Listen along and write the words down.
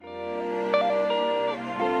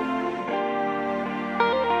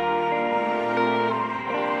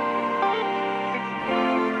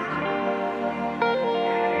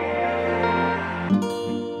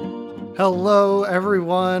Hello,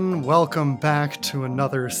 everyone. Welcome back to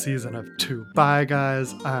another season of Two Bye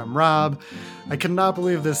Guys. I'm Rob. I cannot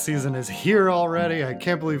believe this season is here already. I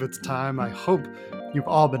can't believe it's time. I hope you've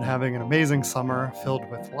all been having an amazing summer filled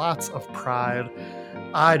with lots of pride.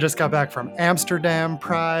 I just got back from Amsterdam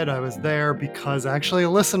Pride. I was there because actually a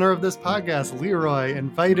listener of this podcast, Leroy,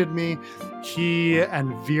 invited me. He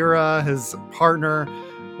and Vera, his partner,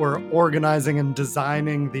 were organizing and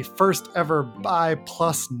designing the first ever Bi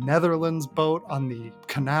Plus Netherlands boat on the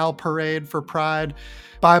Canal Parade for Pride.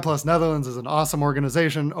 Bi Plus Netherlands is an awesome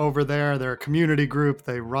organization over there. They're a community group.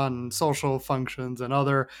 They run social functions and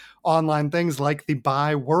other online things like the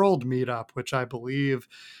Bi World Meetup, which I believe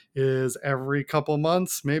is every couple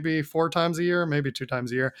months, maybe 4 times a year, maybe 2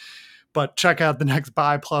 times a year. But check out the next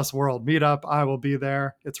Bi Plus World Meetup. I will be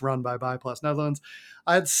there. It's run by Bi Plus Netherlands.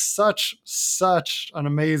 I had such an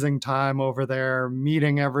amazing time over there,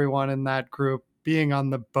 meeting everyone in that group, being on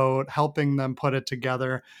the boat, helping them put it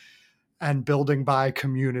together, and building Bi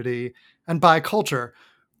community and Bi culture.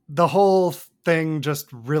 The whole thing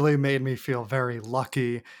just really made me feel very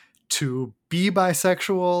lucky to be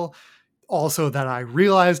bisexual. Also that I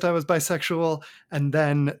realized I was bisexual, and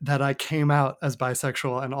then that I came out as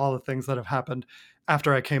bisexual, and all the things that have happened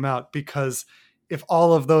after I came out, because if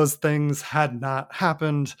all of those things had not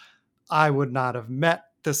happened, I would not have met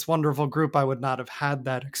this wonderful group. I would not have had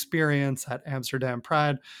that experience at Amsterdam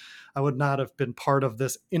Pride. I would not have been part of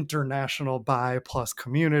this international Bi Plus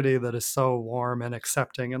community that is so warm and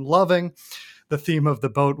accepting and loving. The theme of the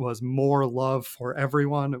boat was more love for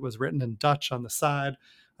everyone. It was written in Dutch on the side.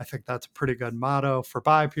 I think that's a pretty good motto for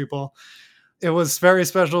Bi people. It was very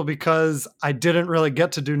special because I didn't really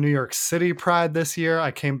get to do New York City Pride this year.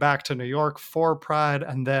 I came back to New York for Pride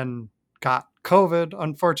and then got COVID,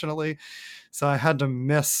 unfortunately. So I had to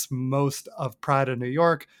miss most of Pride in New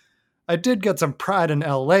York. I did get some Pride in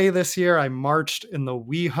LA this year. I marched in the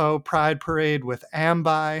WeHo Pride Parade with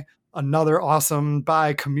AmBi, another awesome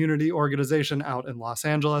Bi community organization out in Los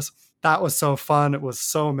Angeles. That was so fun. It was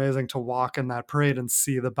so amazing to walk in that parade and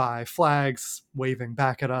see the Bi flags waving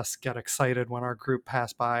back at us, get excited when our group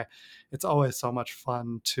passed by. It's always so much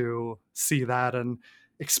fun to see that and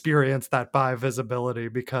experience that Bi visibility,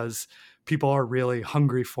 because people are really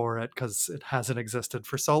hungry for it because it hasn't existed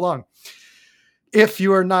for so long. If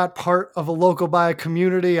you are not part of a local Bi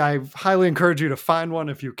community, I highly encourage you to find one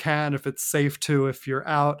if you can, if it's safe to, if you're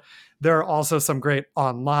out. There are also some great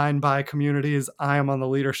online Bi communities. I am on the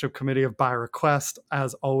leadership committee of Bi Request.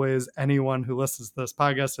 As always, anyone who listens to this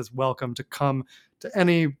podcast is welcome to come to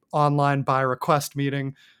any online Bi Request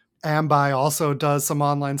meeting. AmBi also does some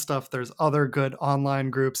online stuff. There's other good online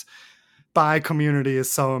groups. Bi community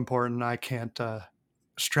is so important. I can't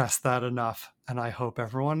stress that enough, and I hope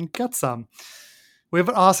everyone gets some. We have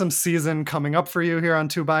an awesome season coming up for you here on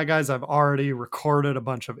Two Bye Guys. I've already recorded a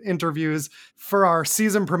bunch of interviews for our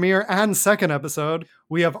season premiere and second episode.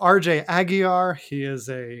 We have RJ Aguiar. He is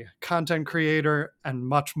a content creator, and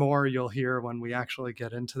much more you'll hear when we actually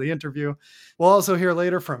get into the interview. We'll also hear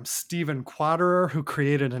later from Stephen Quadrer, who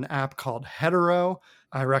created an app called Hetero.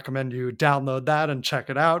 I recommend you download that and check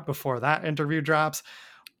it out before that interview drops.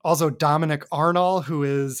 Also, Dominic Arnall, who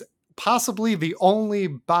is possibly the only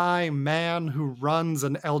Bi man who runs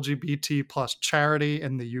an LGBT plus charity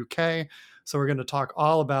in the UK. So we're going to talk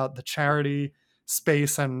all about the charity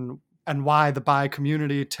space and why the Bi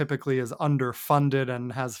community typically is underfunded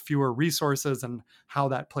and has fewer resources, and how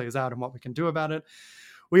that plays out and what we can do about it.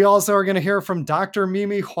 We also are going to hear from Dr.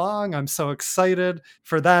 Mimi Huang. I'm so excited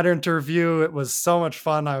for that interview. It was so much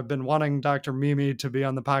fun. I've been wanting Dr. Mimi to be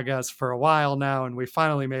on the podcast for a while now, and we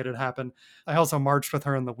finally made it happen. I also marched with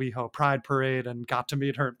her in the WeHo Pride Parade and got to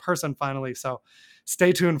meet her in person finally. So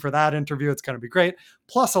stay tuned for that interview. It's going to be great.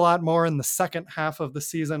 Plus a lot more in the second half of the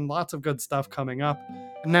season. Lots of good stuff coming up.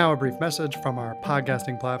 And now a brief message from our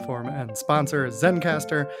podcasting platform and sponsor,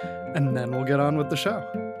 Zencastr, and then we'll get on with the show.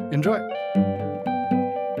 Enjoy.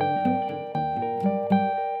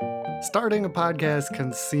 Starting a podcast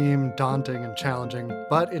can seem daunting and challenging,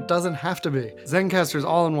 but it doesn't have to be. Zencastr's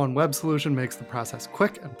all-in-one web solution makes the process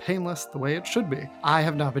quick and painless the way it should be. I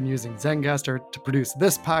have now been using Zencastr to produce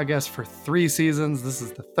this podcast for 3 seasons. This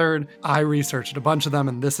is the 3rd. I researched a bunch of them,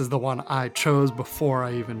 and this is the one I chose before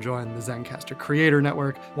I even joined the Zencastr Creator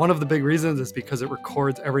Network. One of the big reasons is because it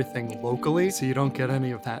records everything locally, so you don't get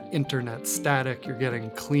any of that internet static. You're getting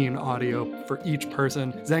clean audio for each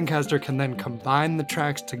person. Zencastr can then combine the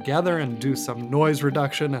tracks together and do some noise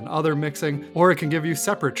reduction and other mixing, or it can give you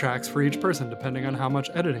separate tracks for each person depending on how much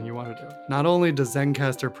editing you want to do. Not only does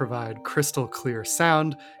Zencastr provide crystal clear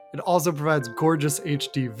sound, It also provides gorgeous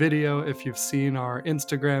HD video. If you've seen our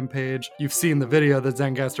Instagram page, you've seen the video that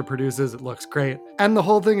Zencastr produces. It looks great. And the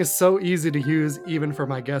whole thing is so easy to use, even for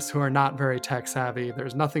my guests who are not very tech savvy.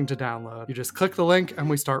 There's nothing to download. You just click the link and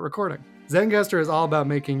we start recording. Zencastr is all about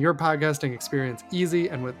making your podcasting experience easy,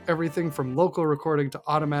 and with everything from local recording to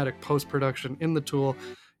automatic post-production in the tool,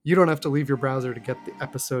 you don't have to leave your browser to get the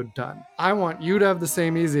episode done. I want you to have the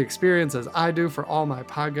same easy experience as I do for all my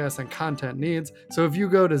podcasts and content needs. So if you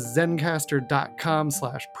go to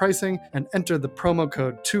zencastr.com/pricing and enter the promo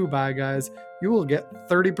code 2ByGuys, you will get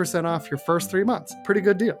 30% off your first 3 months. Pretty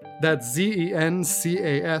good deal. That's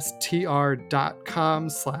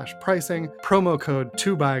zencastr.com/pricing, promo code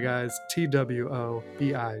 2ByGuys,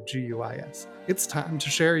 TWOBIGUIS. It's time to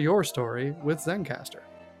share your story with Zencastr.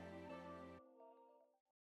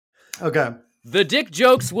 Okay. The dick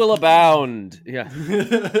jokes will abound. Yeah.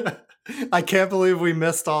 I can't believe we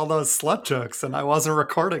missed all those slut jokes and I wasn't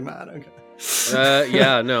recording that. Okay.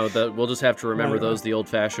 Yeah, no, we'll just have to remember those the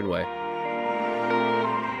old-fashioned way.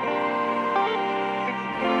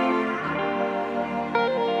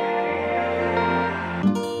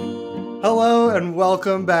 Hello and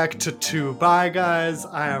welcome back to 2 Bye Guys.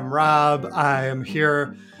 I am Rob. I am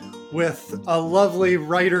here with a lovely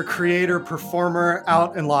writer, creator, performer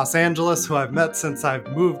out in Los Angeles who I've met since I've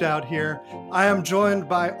moved out here. I am joined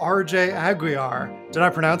by RJ Aguiar. Did I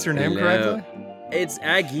pronounce your name correctly? It's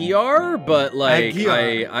Aguiar, but like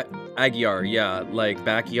Aguiar. Aguiar, yeah, like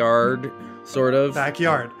backyard, sort of.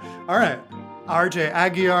 Backyard. All right. RJ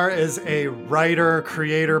Aguiar is a writer,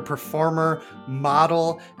 creator, performer,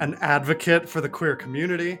 model, and advocate for the queer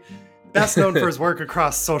community. Best known for his work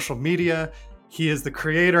across social media. He is the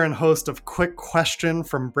creator and host of Quick Question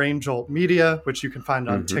from Brain Jolt Media, which you can find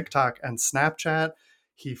on TikTok and Snapchat.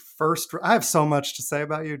 I have so much to say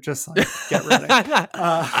about you, just like, get ready.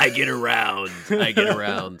 I get around.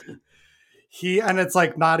 And it's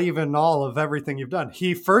like not even all of everything you've done.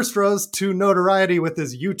 He first rose to notoriety with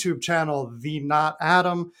his YouTube channel, The Not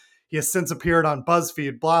Adam. He has since appeared on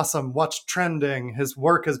BuzzFeed, Blossom, What's Trending. His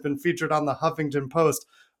work has been featured on the Huffington Post,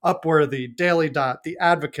 Upworthy, Daily Dot, The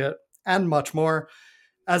Advocate, and much more.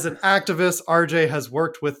 As an activist, RJ has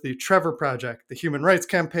worked with the Trevor Project, the Human Rights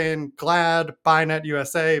Campaign, GLAAD, BiNet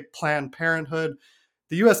USA, Planned Parenthood,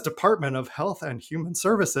 the U.S. Department of Health and Human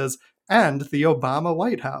Services, and the Obama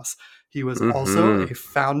White House. He was also a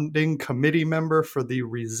founding committee member for the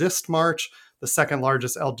Resist March, the second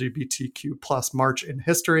largest LGBTQ plus march in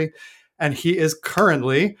history. And he is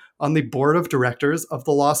currently on the board of directors of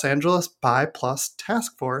the Los Angeles Bi Plus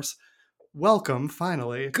Task Force. Welcome,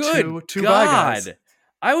 finally, to 2 Bye Guys.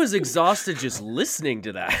 I was exhausted just listening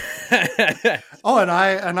to that. Oh, and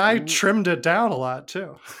I trimmed it down a lot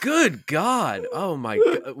too. Good God! Oh my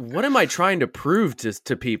God! What am I trying to prove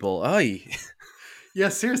to people? Ay. Yeah,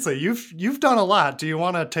 seriously, you've done a lot. Do you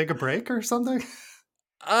want to take a break or something?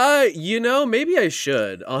 Maybe I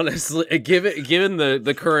should. Honestly, given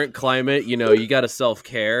the current climate, you got to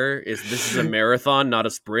self-care. This is a marathon, not a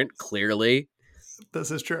sprint. Clearly, this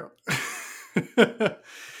is true.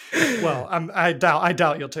 Well, I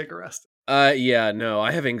doubt you'll take a rest. Yeah, no,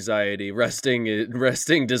 I have anxiety. Resting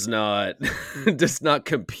does not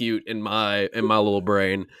compute in my little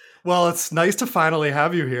brain. Well, it's nice to finally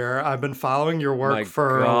have you here. I've been following your work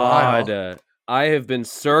for a while. I have been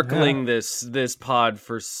circling this pod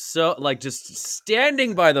for just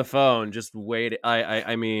standing by the phone, just waiting.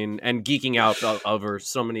 I mean, and geeking out over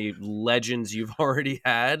so many legends you've already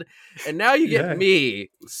had, and now you get me.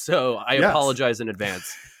 So I apologize in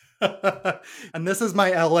advance. And this is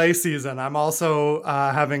my LA season. I'm also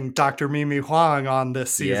having Dr. Mimi Huang on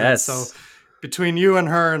this season. Yes. So between you and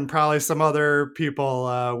her and probably some other people,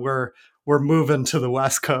 we're moving to the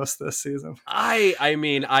West Coast this season.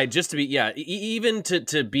 Even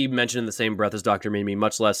to be mentioned in the same breath as Dr. Mimi,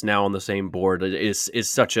 much less now on the same board, is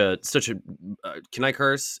such a can I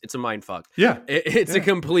curse? It's a mind fuck. Yeah, it's a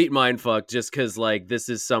complete mind fuck. Just because this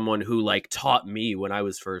is someone who taught me when I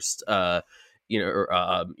was first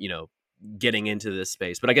getting into this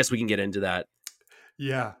space. But I guess we can get into that.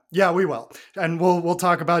 Yeah, we will. And we'll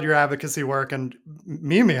talk about your advocacy work. And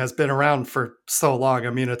Mimi has been around for so long. I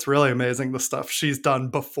mean, it's really amazing the stuff she's done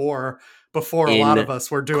before a lot of us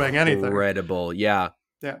were doing anything. Incredible. Yeah.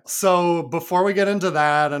 Yeah. So before we get into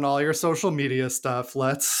that and all your social media stuff,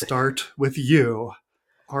 let's start with you,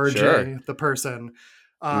 RJ, the person.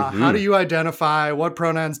 How do you identify? What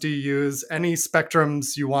pronouns do you use? Any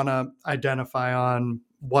spectrums you want to identify on?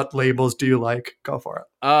 What labels do you like? Go for it.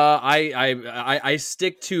 I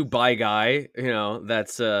stick to bi guy.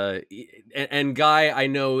 That's and guy. I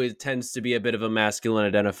know it tends to be a bit of a masculine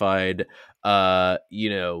identified.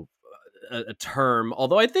 a term,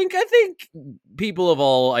 although I think people of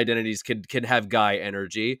all identities could have guy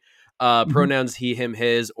energy. Pronouns he, him,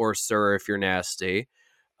 his, or sir if you're nasty.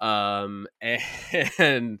 And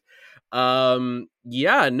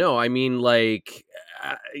yeah, no, I mean, like,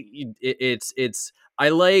 it's I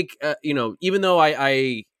like, even though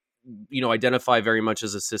I identify very much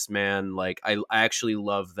as a cis man, like I actually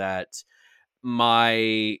love that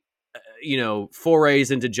my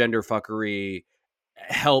forays into gender fuckery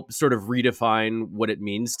help sort of redefine what it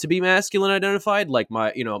means to be masculine identified. Like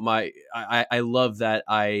I love that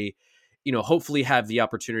I hopefully have the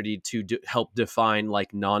opportunity to help define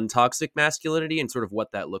like non-toxic masculinity and sort of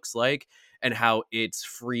what that looks like, and how it's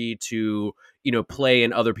free to play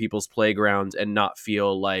in other people's playgrounds and not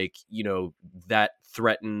feel like that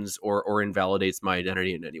threatens or invalidates my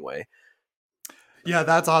identity in any way. Yeah,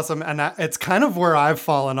 that's awesome. And it's kind of where I've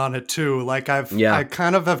fallen on it too. Like I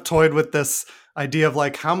kind of have toyed with this idea of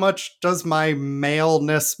like, how much does my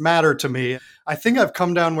maleness matter to me? I think I've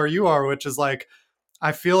come down where you are, which is like,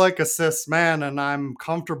 I feel like a cis man and I'm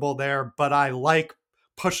comfortable there, but I like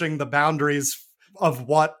pushing the boundaries of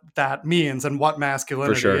what that means and what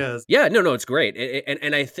masculinity is. Yeah, no, it's great.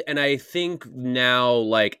 And I think now,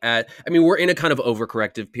 like, we're in a kind of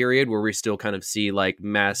overcorrective period where we still kind of see like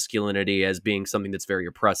masculinity as being something that's very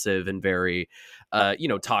oppressive and very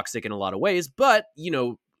toxic in a lot of ways, but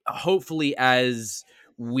hopefully as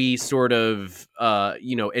we sort of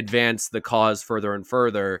advance the cause further and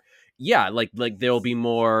further, yeah, like there'll be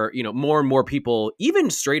more and more people, even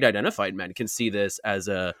straight identified men, can see this as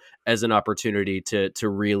an opportunity to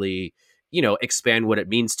really expand what it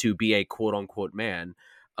means to be a quote unquote man.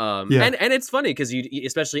 And it's funny because you,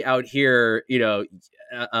 especially out here,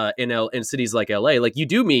 in cities like LA, like you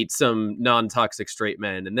do meet some non-toxic straight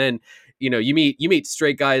men, and then you meet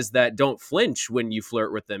straight guys that don't flinch when you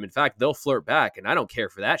flirt with them. In fact, they'll flirt back, and I don't care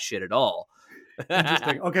for that shit at all.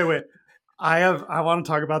 Interesting. Okay, wait. I want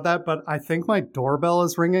to talk about that, but I think my doorbell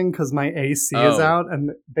is ringing because my AC is out,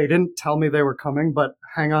 and they didn't tell me they were coming. But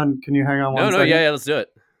hang on, can you hang on one second? Yeah, let's do it.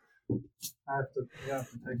 I have to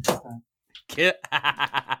take this time.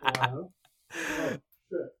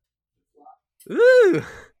 Ooh.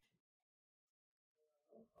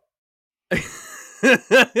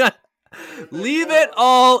 Leave it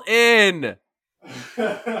all in.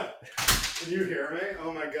 Can you hear me?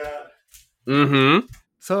 Oh my god. Mm-hmm.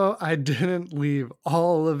 So I didn't leave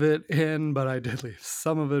all of it in, but I did leave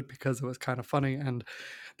some of it because it was kind of funny, and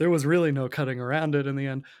there was really no cutting around it in the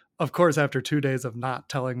end. Of course, after 2 days of not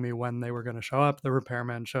telling me when they were going to show up, the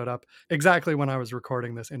repairman showed up exactly when I was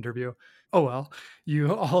recording this interview. Oh well,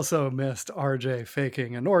 you also missed RJ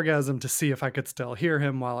faking an orgasm to see if I could still hear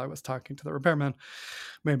him while I was talking to the repairman.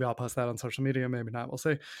 Maybe I'll post that on social media, maybe not, we'll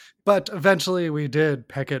see. But eventually we did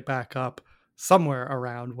pick it back up somewhere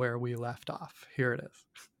around where we left off. Here it is.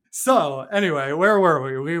 So anyway, where were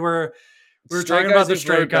we? We were talking about the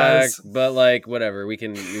straight guys, but like whatever, we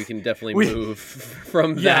can definitely move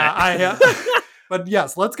from that. Yeah, but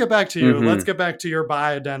yes, let's get back to you. Mm-hmm. Let's get back to your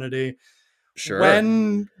bi identity. Sure.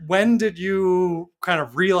 When did you kind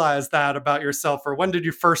of realize that about yourself, or when did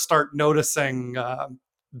you first start noticing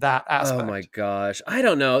that aspect? Oh my gosh, I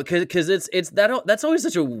don't know, because that's always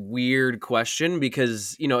such a weird question,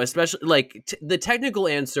 because especially like the technical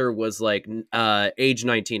answer was like age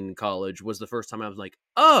 19 in college was the first time I was like,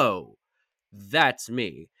 oh, that's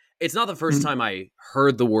me. It's not the first time I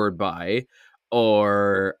heard the word bi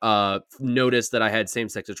or noticed that I had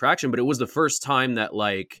same-sex attraction, but it was the first time that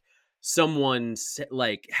like someone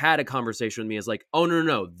like had a conversation with me as like, oh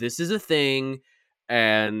no, this is a thing,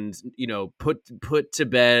 and put to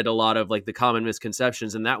bed a lot of like the common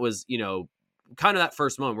misconceptions. And that was kind of that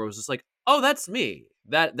first moment where it was just like, oh, that's me,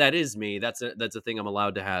 that is me, that's a thing I'm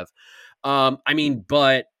allowed to have.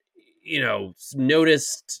 But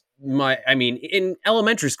noticed in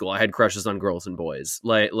elementary school I had crushes on girls and boys,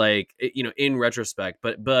 like in retrospect,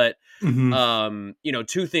 but mm-hmm.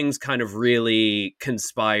 Two things kind of really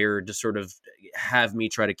conspired to sort of have me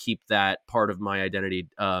try to keep that part of my identity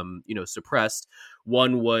suppressed.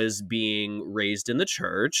 One was being raised in the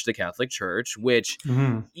church, the Catholic Church, which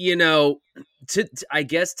mm-hmm. I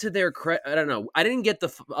guess to their credit, I don't know, I didn't get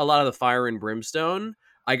a lot of the fire and brimstone.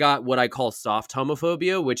 I got what I call soft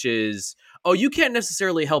homophobia, which is, oh, you can't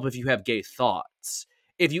necessarily help if you have gay thoughts.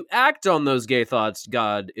 If you act on those gay thoughts,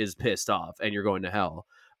 God is pissed off and you're going to hell.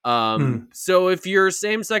 So if you're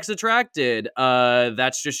same-sex attracted,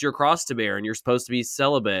 that's just your cross to bear, and you're supposed to be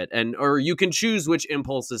celibate, or you can choose which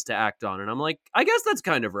impulses to act on. And I'm like, I guess that's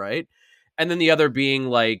kind of right. And then the other being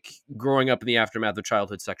like growing up in the aftermath of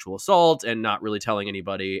childhood sexual assault and not really telling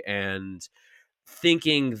anybody, and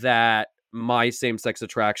thinking that my same-sex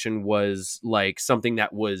attraction was like something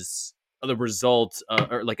that was the result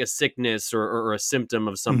or like a sickness or a symptom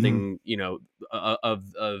of Mm-hmm. something,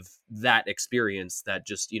 of that experience that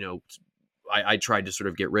just, I tried to sort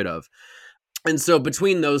of get rid of. And so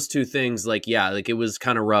between those two things, like, yeah, like it was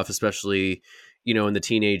kind of rough, especially, in the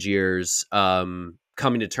teenage years,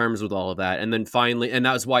 coming to terms with all of that. And then finally, and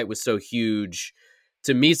that was why it was so huge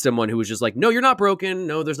to meet someone who was just like, no, you're not broken.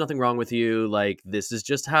 No, there's nothing wrong with you. Like, this is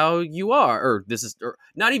just how you are. Or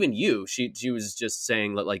not even you. She was just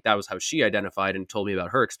saying that, like, that was how she identified and told me about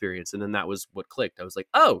her experience. And then that was what clicked. I was like,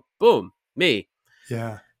 oh, boom, me.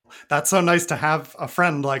 Yeah. That's so nice to have a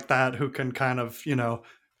friend like that who can kind of,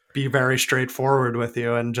 be very straightforward with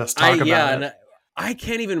you and just talk about it. And I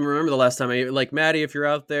can't even remember the last time like, Maddie, if you're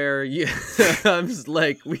out there, I'm just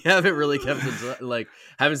like, we haven't really kept it, like,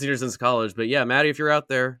 haven't seen her since college, but yeah, Maddie, if you're out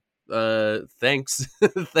there, thanks.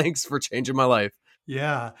 Thanks for changing my life.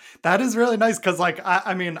 Yeah, that is really nice because, like,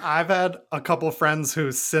 I mean, I've had a couple friends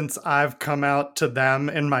who, since I've come out to them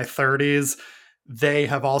in my 30s, they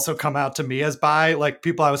have also come out to me as bi, like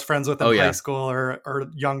people I was friends with in high school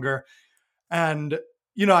or younger. And,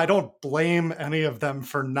 I don't blame any of them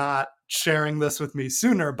for not sharing this with me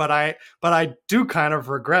sooner, but I do kind of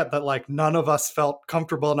regret that, like, none of us felt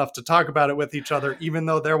comfortable enough to talk about it with each other, even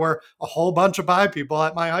though there were a whole bunch of bi people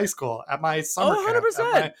at my high school, at my summer camp,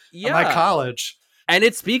 100%. at my college. And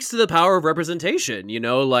it speaks to the power of representation,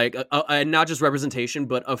 like, and not just representation,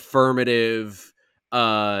 but affirmative,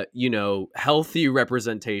 healthy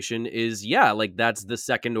representation is, like, that's the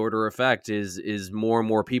second order effect is more and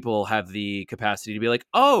more people have the capacity to be like,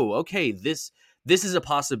 oh, okay, this is a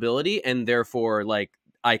possibility. And therefore, like,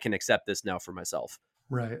 I can accept this now for myself.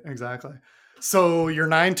 Right. Exactly. So you're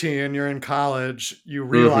 19, you're in college, you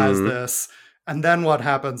realize this. And then what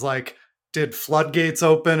happens? Like, did floodgates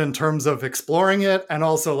open in terms of exploring it? And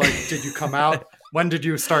also, like, did you come out? When did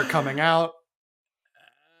you start coming out?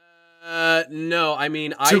 No, I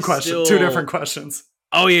mean, two different questions.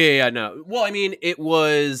 Oh yeah, no. Well, I mean, it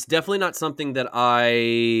was definitely not something that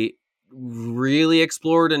I really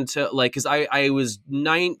explored until, like, because I was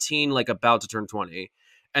 19, like, about to turn 20,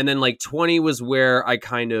 and then, like, 20 was where I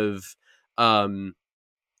kind of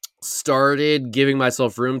started giving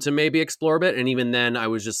myself room to maybe explore a bit. And even then I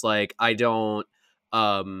was just like, I don't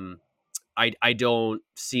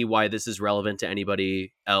see why this is relevant to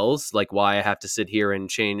anybody else, like why I have to sit here and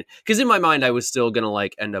change, because in my mind I was still gonna,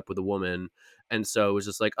 like, end up with a woman. And so it was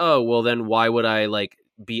just like, oh well, then why would I, like,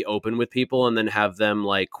 be open with people and then have them,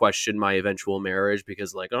 like, question my eventual marriage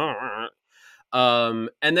because, like, and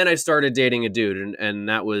then I started dating a dude, and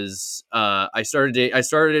that was we started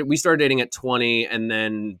dating at 20, and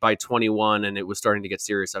then by 21, and it was starting to get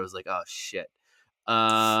serious. I was like, oh shit,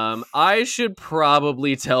 I should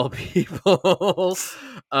probably tell people,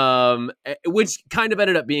 which kind of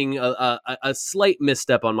ended up being a slight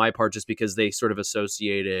misstep on my part, just because they sort of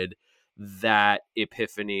associated that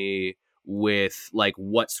epiphany with, like,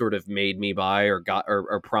 what sort of made me bi or got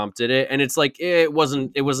or prompted it. And it's like, it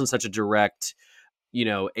wasn't such a direct,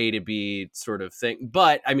 A to B sort of thing.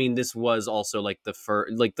 But I mean, this was also, like, the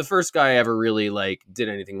first guy I ever really, like, did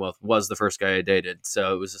anything with was the first guy I dated.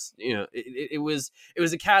 So it was just, it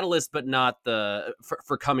was a catalyst, but not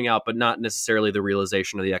for coming out, but not necessarily the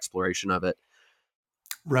realization or the exploration of it.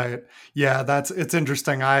 Right. Yeah, it's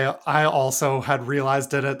interesting. I also had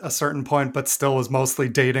realized it at a certain point, but still was mostly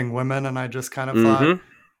dating women. And I just kind of thought,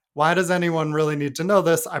 why does anyone really need to know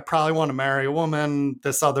this? I probably want to marry a woman.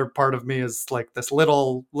 This other part of me is like this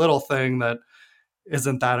little thing that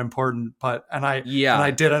isn't that important. And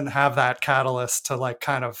I didn't have that catalyst to, like,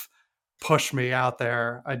 kind of push me out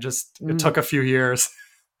there. It took a few years.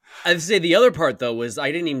 I'd say the other part, though, was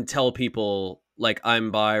I didn't even tell people, like,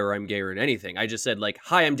 I'm bi or I'm gay or anything. I just said, like,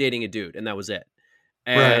 hi, I'm dating a dude, and that was it.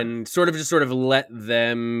 And sort of let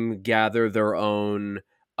them gather their own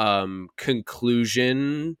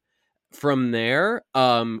conclusion from there,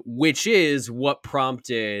 which is what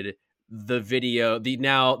prompted the video, the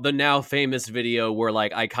now famous video where,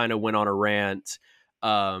 like, I kind of went on a rant,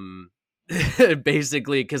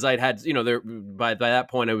 basically because I'd had, there by that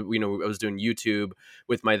point I was doing YouTube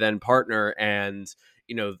with my then partner, and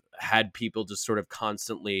had people just sort of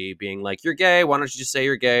constantly being like, you're gay, why don't you just say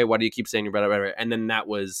you're gay, why do you keep saying you're better? And then that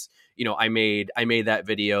was, I made that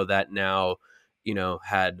video that now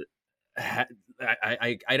had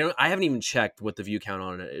I haven't even checked what the view count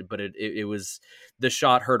on it, but it was the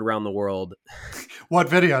shot heard around the world. What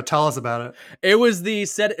video? Tell us about it. It was the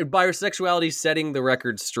bisexuality setting the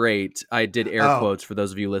record straight. I did air quotes for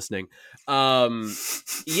those of you listening. Yeah,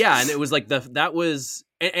 and it was like that was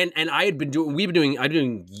and I had been doing I've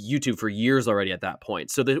been doing YouTube for years already at that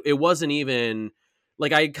point. So it wasn't even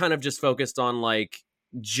like I kind of just focused on like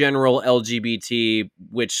general LGBT,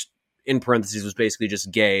 which in parentheses was basically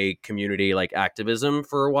just gay community like activism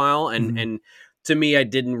for a while. Mhm. And to me, I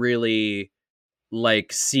didn't really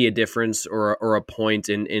like see a difference or a point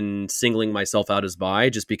in singling myself out as bi,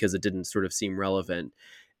 just because it didn't sort of seem relevant.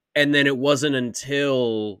 And then it wasn't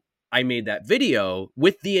until I made that video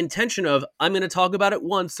with the intention of I'm going to talk about it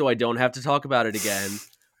once so I don't have to talk about it again.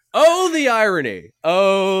 Oh, the irony.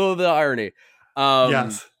 Oh, the irony. Um,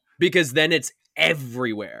 Yes. because then it's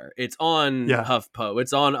everywhere. It's on Yeah. HuffPo,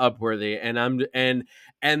 it's on Upworthy,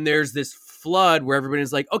 and there's this flood where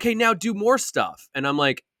everybody's like, okay, now do more stuff. And I'm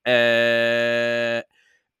like, and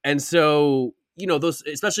so, you know, those,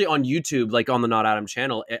 especially on YouTube, like on the Not Adam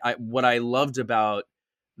channel, what I loved about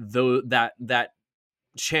that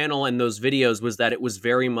channel and those videos was that it was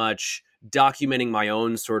very much documenting my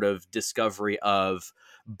own sort of discovery of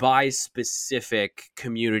bi specific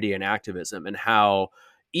community and activism, and how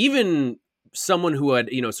even someone who had,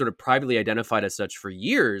 you know, sort of privately identified as such for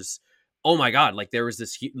years, oh my god, like there was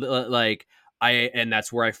this like and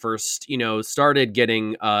that's where I first, you know, started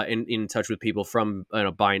getting in touch with people from, you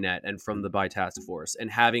know, BiNet and from the Bi Task Force,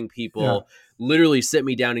 and having Yeah. people literally sit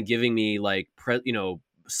me down and giving me like you know,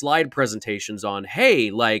 slide presentations on,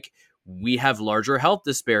 hey, like we have larger health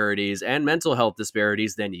disparities and mental health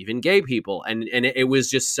disparities than even gay people, and it was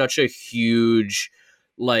just such a huge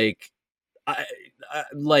like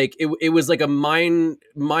like it was like a mind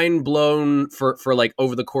blown for like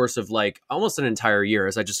over the course of like almost an entire year,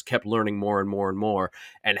 as I just kept learning more and more and more,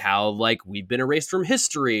 and how like we've been erased from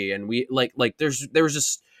history, and we like there was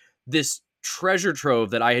just this treasure trove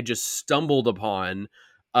that I had just stumbled upon,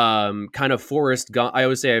 kind of Forrest Gump. I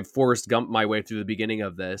always say I Forrest Gump my way through the beginning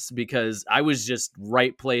of this, because I was just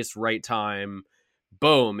right place, right time,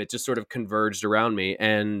 boom, it just sort of converged around me.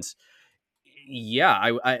 And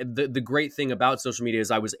yeah, the great thing about social media is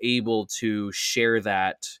I was able to share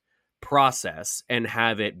that process and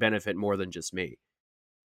have it benefit more than just me.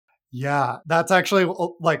 Yeah, that's actually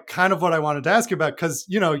like kind of what I wanted to ask you about, because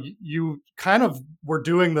you know you kind of were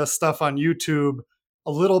doing this stuff on YouTube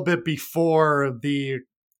a little bit before the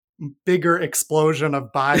bigger explosion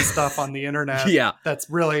of bi stuff on the internet Yeah. that's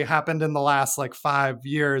really happened in the last like 5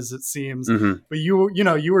 years, it seems. Mm-hmm. But you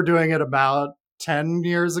know, you were doing it about 10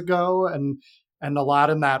 years ago, and a lot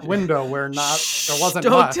in that window where not there Shh, wasn't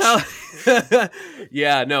don't much. tell.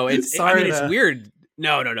 Yeah, no, I Sorry mean, it's to weird.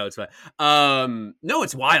 No, it's fine. No,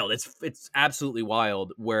 it's wild. It's absolutely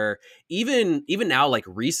wild. Where even now, like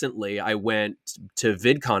recently, I went to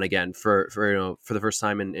VidCon again for you know, for the first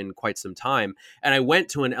time in quite some time, and I went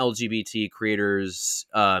to an LGBT creators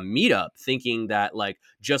meetup, thinking that like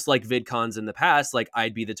just like VidCons in the past, like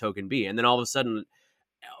I'd be the token B, and then all of a sudden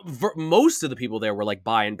most of the people there were like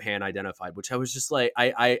bi and pan identified, which I was just like,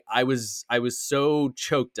 I was so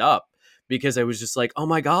choked up, because I was just like, oh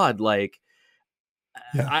my god, like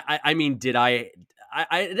yeah. I mean, did I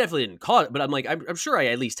definitely didn't call it, but I'm like, I'm sure I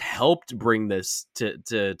at least helped bring this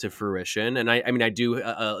to fruition. And I mean, I do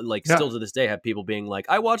like Yeah. still to this day have people being like,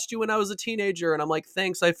 I watched you when I was a teenager, and I'm like,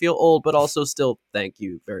 thanks, I feel old, but also still thank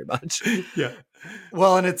you very much. Yeah.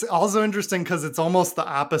 Well, and it's also interesting because it's almost the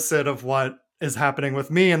opposite of what is happening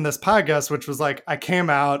with me in this podcast, which was like I came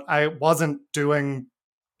out, I wasn't doing,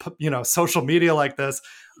 you know, social media like this.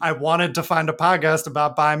 I wanted to find a podcast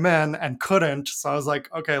about bi men and couldn't, so I was like,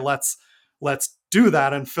 okay, let's do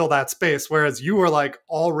that and fill that space. Whereas you were like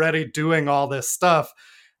already doing all this stuff,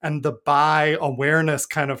 and the bi awareness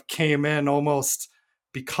kind of came in almost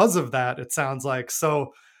because of that. It sounds like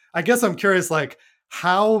so. I guess I'm curious, like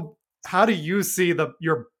how do you see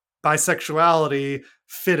your bisexuality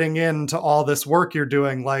fitting into all this work you're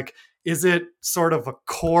doing? Like, is it sort of a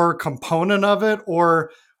core component of it,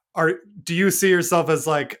 or are do you see yourself as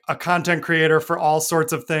like a content creator for all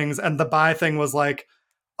sorts of things, and the bi thing was like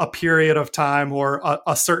a period of time or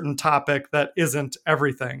a certain topic that isn't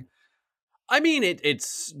everything? I mean,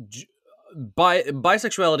 it's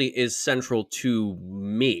bisexuality is central to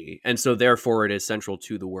me, and so therefore it is central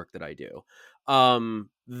to the work that I do.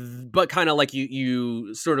 But kind of like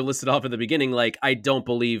you sort of listed off at the beginning, like I don't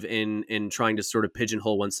believe in trying to sort of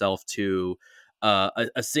pigeonhole oneself to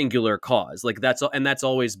a singular cause. Like that's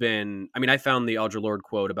always been. I mean, I found the Audre Lorde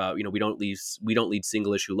quote about, you know, we don't lead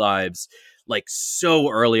single issue lives, like so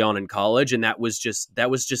early on in college, and that was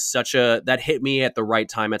just such a, that hit me at the right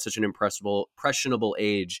time at such an impressionable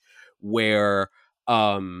age, where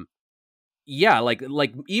yeah, like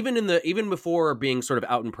even before being sort of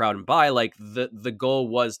out and proud and bi, like the goal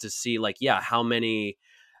was to see like, yeah,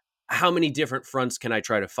 how many different fronts can I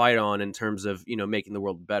try to fight on in terms of, making the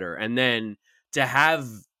world better? And then to have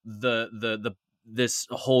this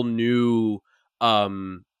whole new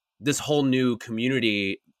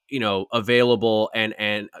community, available,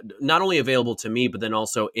 and not only available to me, but then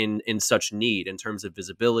also in such need in terms of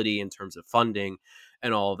visibility, in terms of funding,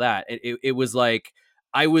 and all of that. It was like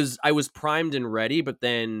I was primed and ready, but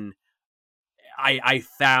then I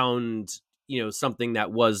found something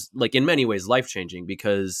that was, like, in many ways life changing,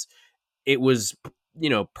 because it was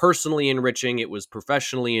personally enriching, it was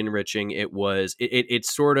professionally enriching, it was it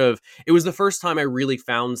was the first time I really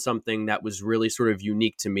found something that was really sort of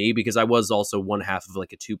unique to me, because I was also one half of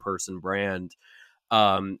like a 2-person brand,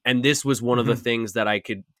 and this was one of the things that I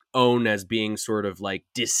could own as being sort of like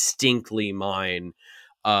distinctly mine,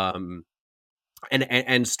 and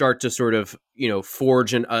start to sort of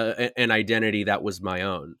forge an identity that was my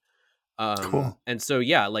own. Cool. And so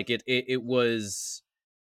yeah, like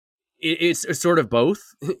it's sort of both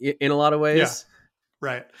in a lot of ways. Yeah,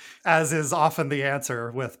 right. As is often the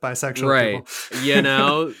answer with bisexual right.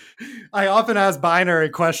 people. I often ask binary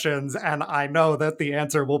questions, and I know that the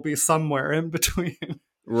answer will be somewhere in between.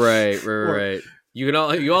 Right.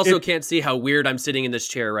 You also can't see how weird I'm sitting in this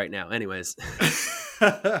chair right now. Anyways.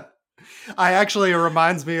 It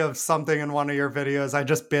reminds me of something in one of your videos. I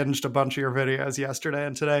just binged a bunch of your videos yesterday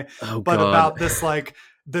and today, about this, like,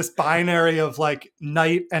 this binary of like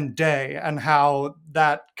night and day, and how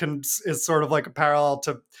that is sort of like a parallel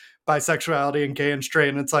to bisexuality and gay and straight.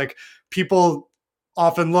 And it's like, people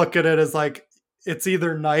often look at it as like it's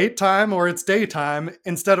either nighttime or it's daytime,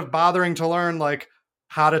 instead of bothering to learn like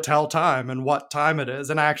how to tell time and what time it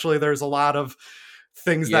is. And actually there's a lot of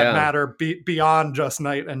things that matter beyond just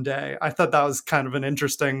night and day. I thought that was kind of an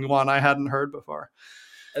interesting one I hadn't heard before.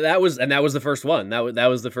 That was the first one. That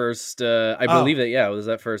was the first. I believe that. Yeah, it was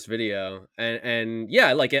that first video, and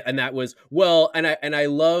yeah, like it, and that was I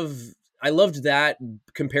loved that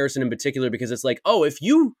comparison in particular, because it's like, oh, if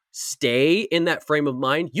you stay in that frame of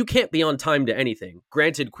mind, you can't be on time to anything.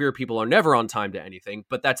 Granted, queer people are never on time to anything,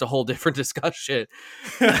 but that's a whole different discussion.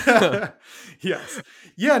 Yes,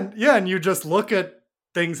 yeah, and you just look at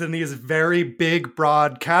things in these very big,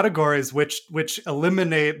 broad categories, which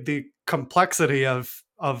eliminate the complexity of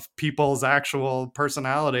people's actual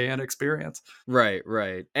personality and experience. Right.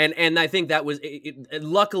 And I think that was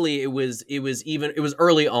luckily it was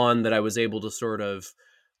early on that I was able to sort of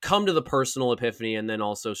come to the personal epiphany, and then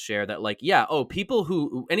also share that, like, people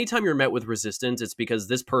who, anytime you're met with resistance, it's because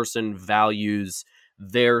this person values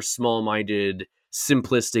their small-minded,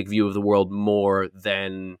 simplistic view of the world more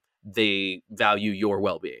than they value your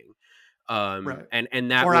well-being. Right.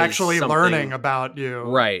 And that or was actually learning about you.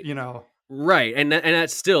 Right. Right. And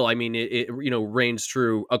that's still, I mean, it reigns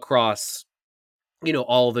true across,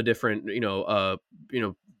 all the different,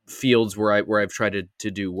 fields where I've tried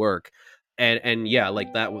to do work. And yeah,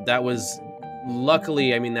 like that was,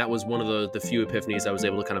 luckily, I mean, that was one of the few epiphanies I was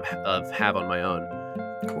able to kind of have on my own.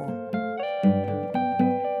 Cool.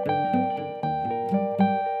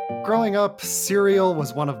 Growing up, cereal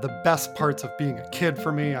was one of the best parts of being a kid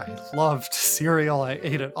for me. I loved cereal. I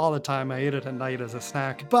ate it all the time. I ate it at night as a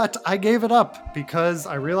snack. But I gave it up because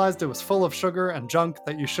I realized it was full of sugar and junk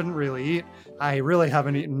that you shouldn't really eat. I really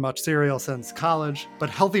haven't eaten much cereal since college, but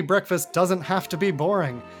healthy breakfast doesn't have to be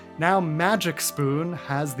boring. Now Magic Spoon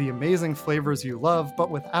has the amazing flavors you love,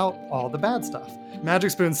 but without all the bad stuff.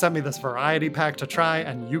 Magic Spoon sent me this variety pack to try,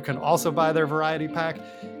 and you can also buy their variety pack.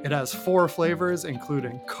 It has 4 flavors,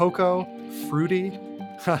 including cocoa, fruity,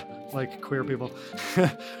 like queer people.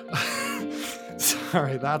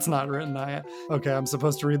 Sorry, that's not written. Okay, I'm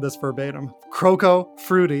supposed to read this verbatim. Cocoa,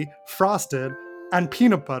 fruity, frosted, and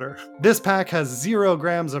peanut butter. This pack has 0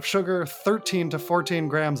 grams of sugar, 13 to 14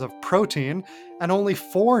 grams of protein, and only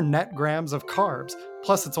 4 net grams of carbs.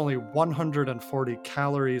 Plus, it's only 140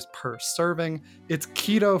 calories per serving. It's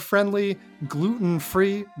keto-friendly,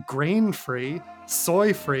 gluten-free, grain-free,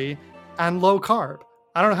 soy-free, and low-carb.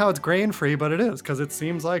 I don't know how it's grain-free, but it is, because it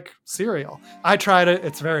seems like cereal. I tried it.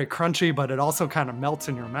 It's very crunchy, but it also kind of melts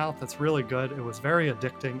in your mouth. It's really good. It was very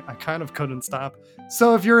addicting. I kind of couldn't stop.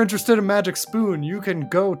 So if you're interested in Magic Spoon, you can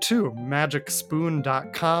go to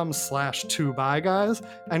magicspoon.com/2byguys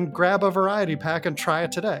and grab a variety pack and try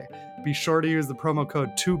it today. Be sure to use the promo code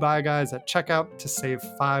 2byguys at checkout to save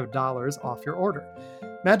 $5 off your order.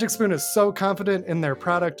 Magic Spoon is so confident in their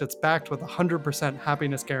product, it's backed with a 100%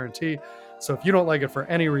 happiness guarantee. So if you don't like it for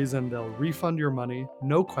any reason, they'll refund your money,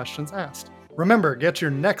 no questions asked. Remember, get your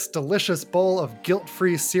next delicious bowl of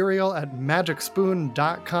guilt-free cereal at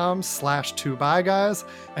magicspoon.com/2byguys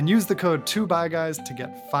and use the code 2byguys to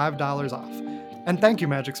get $5 off. And thank you,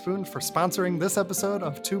 Magic Spoon, for sponsoring this episode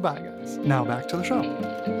of Two Bi Guys. Now back to the show.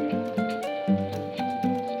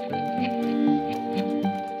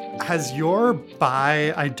 Has your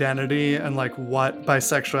bi identity and like what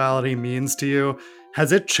bisexuality means to you,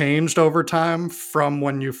 has it changed over time from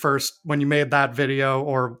when you made that video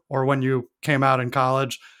or when you came out in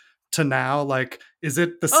college to now? Like, is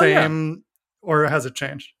it the same or has it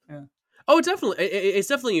changed? Yeah. Oh, definitely. It's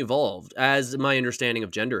definitely evolved as my understanding of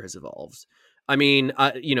gender has evolved. I mean,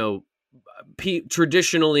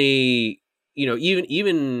 traditionally, even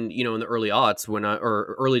in the early aughts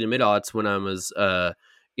or early to mid aughts when I was,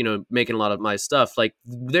 making a lot of my stuff, like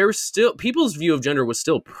there's still people's view of gender was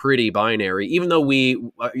still pretty binary, even though we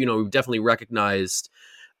definitely recognized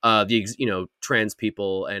the trans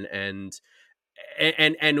people and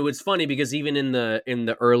it's funny because even in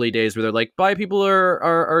the early days where they're like bi people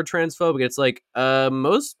are transphobic, it's like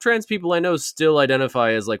most trans people I know still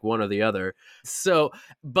identify as like one or the other. So,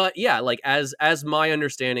 but yeah, like as my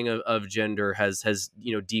understanding of gender has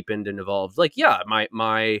deepened and evolved, like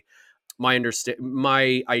the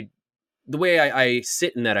way I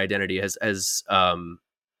sit in that identity has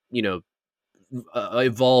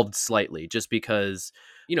evolved slightly, just because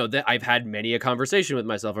that I've had many a conversation with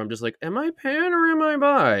myself where I'm just like, am I pan or am I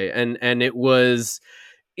bi? And it was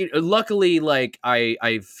luckily, like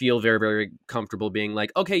I feel very, very comfortable being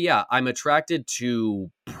like, okay, yeah, I'm attracted to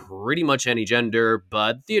pretty much any gender,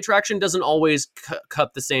 but the attraction doesn't always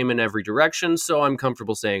cut the same in every direction, so I'm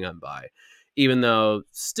comfortable saying I'm bi. Even though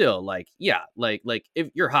still, like, yeah, like if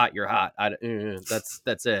you're hot, you're hot.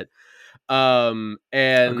 That's it. And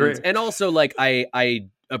also, like, I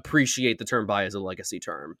appreciate the term bi as a legacy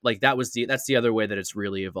term. Like that's the other way that it's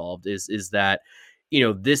really evolved is that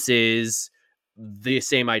this is the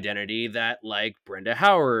same identity that like Brenda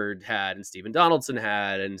Howard had and Stephen Donaldson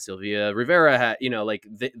had and Sylvia Rivera had.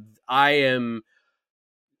 I am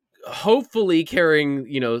hopefully carrying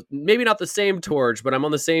maybe not the same torch, but I'm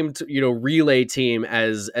on the same relay team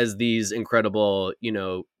as these incredible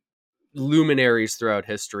luminaries throughout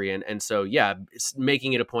history, and so yeah,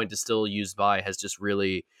 making it a point to still use bi has just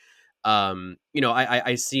really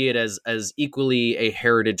I see it as equally a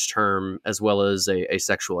heritage term as well as a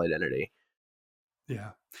sexual identity.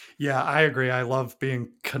 Yeah, I agree. I love being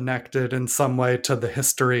connected in some way to the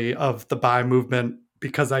history of the bi movement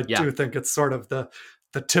because I do think it's sort of the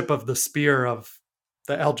tip of the spear of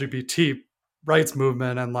the LGBT rights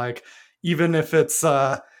movement. And like, even if it's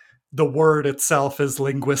the word itself is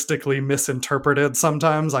linguistically misinterpreted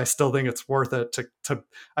sometimes, I still think it's worth it to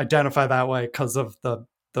identify that way because of the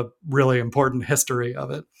really important history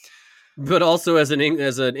of it. But also, as an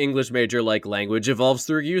English major, like, language evolves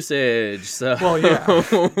through usage. So, well,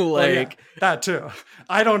 yeah, that too.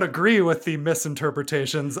 I don't agree with the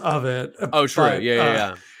misinterpretations of it. Oh, true. But,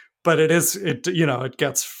 yeah. But it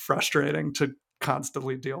gets frustrating to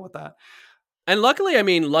constantly deal with that. And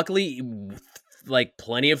luckily, like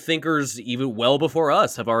plenty of thinkers, even well before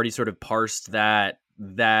us, have already sort of parsed that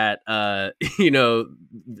that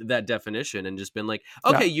definition and just been like,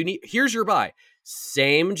 okay, here's your bi.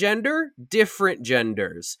 Same gender, different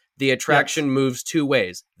genders. The attraction moves two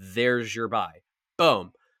ways. There's your bi.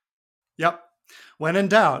 Boom. Yep. When in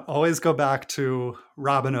doubt, always go back to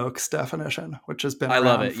Robin Oak's definition, which has been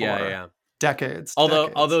around for decades. Although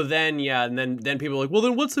then people are like, well,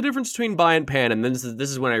 then what's the difference between bi and pan? And then this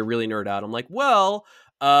is when I really nerd out. I'm like, well,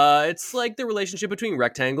 it's like the relationship between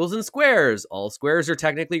rectangles and squares. All squares are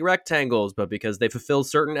technically rectangles, but because they fulfill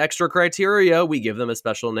certain extra criteria, we give them a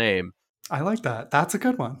special name. I like that. That's a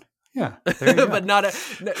good one. Yeah, there you go. But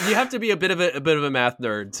you have to be a bit of a math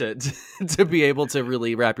nerd to be able to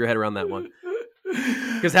really wrap your head around that one.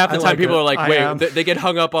 Because half the time people are like, wait, they get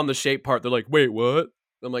hung up on the shape part. They're like, wait, what?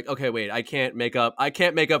 I'm like, okay, wait, I can't make up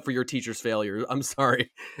for your teacher's failure. I'm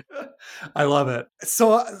sorry. I love it.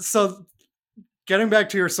 So getting back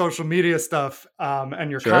to your social media stuff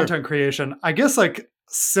and your content creation, I guess like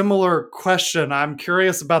similar question. I'm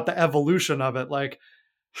curious about the evolution of it. Like,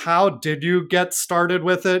 how did you get started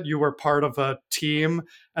with it? You were part of a team,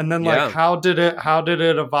 and then like, how did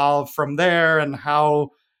it evolve from there? And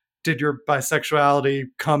how did your bisexuality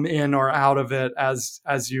come in or out of it as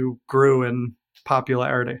you grew in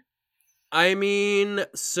popularity? It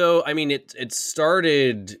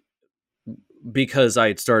started because I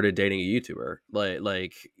had started dating a YouTuber.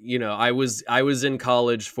 I was in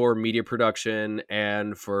college for media production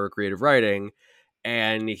and for creative writing,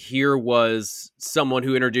 and here was someone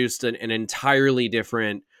who introduced an entirely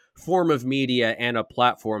different form of media and a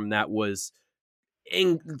platform that was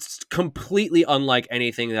completely unlike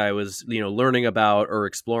anything that I was, learning about or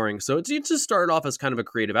exploring. So it just started off as kind of a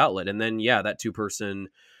creative outlet. And then, that two-person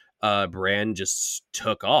brand just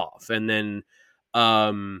took off. And then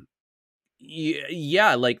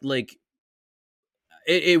yeah, like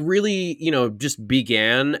it really, just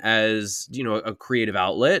began as, a creative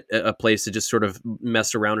outlet, a place to just sort of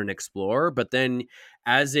mess around and explore. But then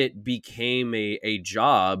as it became a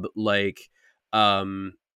job, like,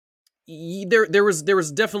 there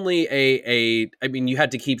was definitely I mean, you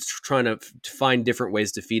had to keep trying to find different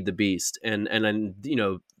ways to feed the beast. And then,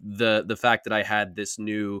 the fact that I had this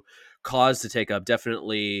new cause to take up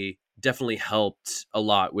definitely helped a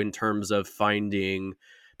lot in terms of finding,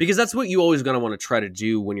 because that's what you always gonna want to try to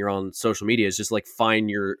do when you're on social media, is just like find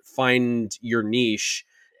your niche,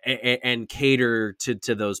 and cater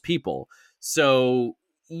to those people. So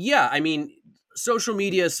yeah, I mean, social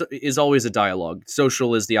media is always a dialogue.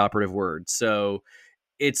 Social is the operative word. So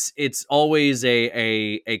it's always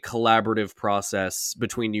a collaborative process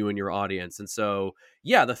between you and your audience. And so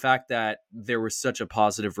yeah, the fact that there was such a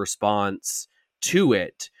positive response to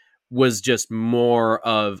it was just more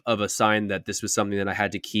of a sign that this was something that I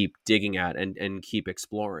had to keep digging at and keep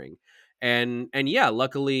exploring. And yeah,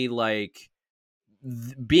 luckily, like,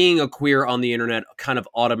 being a queer on the internet kind of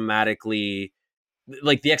automatically,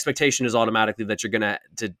 like, the expectation is automatically that you're gonna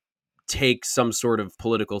to take some sort of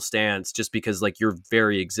political stance, just because, like, your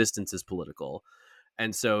very existence is political.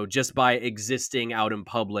 And so just by existing out in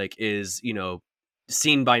public is,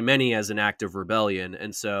 seen by many as an act of rebellion.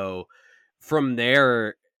 And so from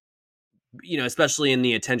there, especially in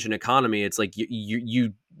the attention economy, it's like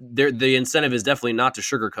you there, the incentive is definitely not to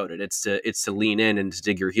sugarcoat it. It's to lean in and to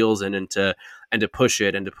dig your heels in, and to push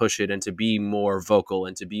it and to push it and to be more vocal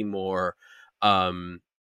and to be more um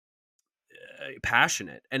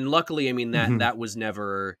passionate. And luckily, I mean, that was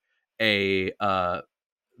never a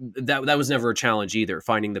that was never a challenge either,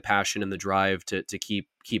 finding the passion and the drive to keep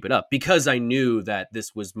it up, because I knew that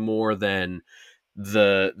this was more than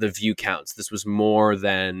the view counts. This was more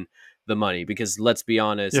than the money, because let's be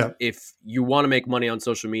honest, if you want to make money on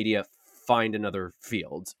social media, find another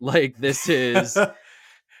field. Like, this is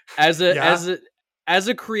as a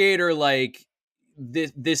creator, like,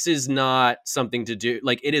 this is not something to do.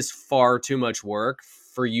 Like, it is far too much work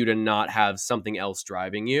for you to not have something else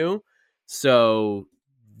driving you. So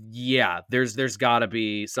yeah, there's got to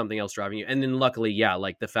be something else driving you. And then luckily, yeah,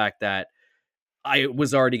 like, the fact that I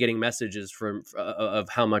was already getting messages from of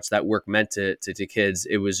how much that work meant to kids.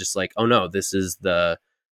 It was just like, oh no, this is the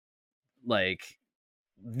why.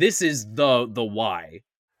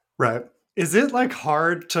 Right. Is it, like,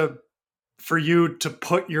 hard for you to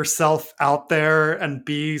put yourself out there and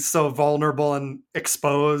be so vulnerable and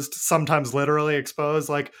exposed, sometimes literally exposed,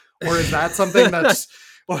 like, or is that something that's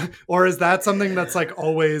or is that something that's, like,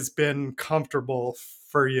 always been comfortable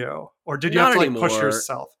for you, or did you have to, like, push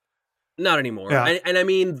yourself? Not anymore. Yeah. And I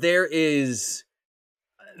mean, it's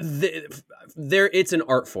an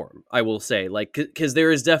art form, I will say, like, because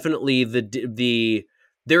there is definitely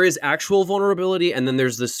there is actual vulnerability, and then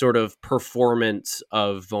there's this sort of performance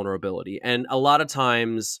of vulnerability. And a lot of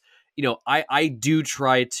times, I do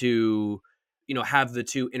try to, have the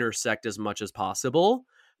two intersect as much as possible.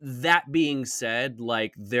 That being said,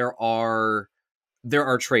 like, there are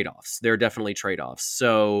trade-offs. There are definitely trade-offs.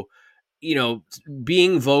 So,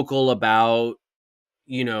 being vocal about,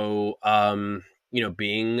 being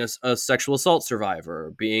a sexual assault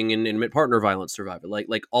survivor, being an intimate partner violence survivor,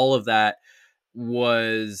 like all of that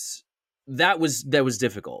was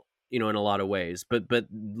difficult, in a lot of ways. But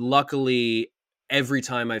luckily, every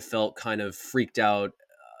time I felt kind of freaked out,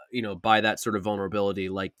 by that sort of vulnerability,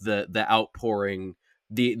 like the outpouring,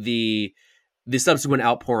 the subsequent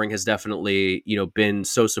outpouring has definitely, been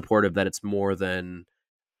so supportive that it's more than,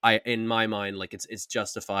 in my mind, like, it's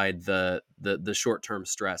justified the short-term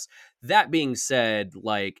stress. That being said,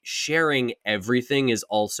 like, sharing everything is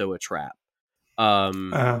also a trap.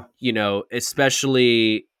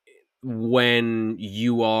 Especially when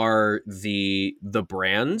you are the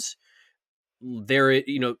brand, there,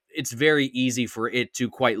 it's very easy for it to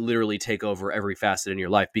quite literally take over every facet in your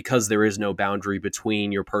life, because there is no boundary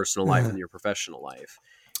between your personal life and your professional life.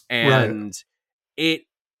 And it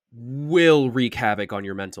will wreak havoc on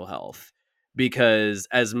your mental health, because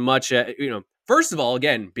as much as, first of all,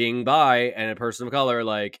 again, being bi and a person of color,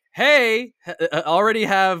 like, hey, already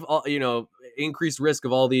have, increased risk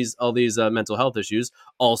of all these mental health issues.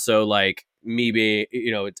 Also, like, me being,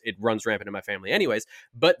 it runs rampant in my family anyways.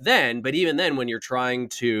 But even then, when you're trying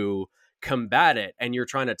to combat it and you're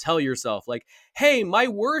trying to tell yourself, like, hey, my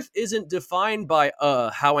worth isn't defined by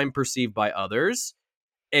how I'm perceived by others,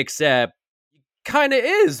 except kind of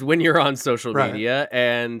is when you're on social media.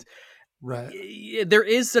 And there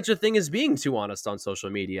is such a thing as being too honest on social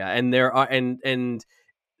media, and there are and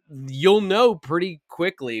you'll know pretty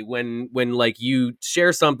quickly when like you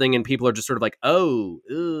share something and people are just sort of like, oh,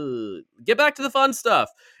 get back to the fun stuff.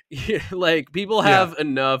 Like people have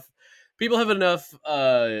enough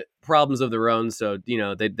problems of their own, so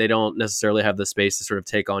they don't necessarily have the space to sort of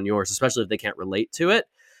take on yours, especially if they can't relate to it.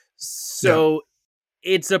 So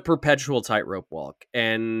it's a perpetual tightrope walk,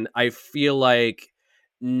 and I feel like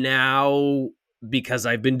now, because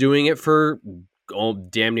I've been doing it for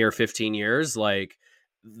damn near 15 years, like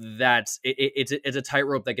it's a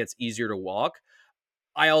tightrope that gets easier to walk.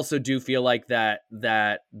 I also do feel like that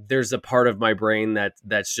there's a part of my brain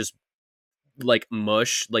that's just like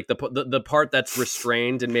mush, like the part that's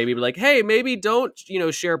restrained and maybe like, hey, maybe don't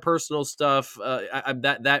share personal stuff.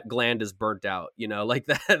 That gland is burnt out, like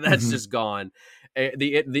that's just gone.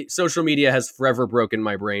 The social media has forever broken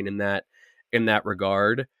my brain in that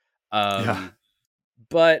regard.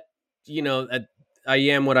 But I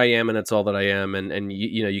am what I am, and that's all that I am, and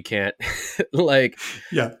you can't like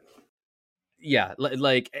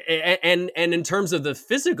like and in terms of the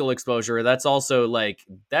physical exposure, that's also like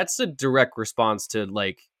that's a direct response to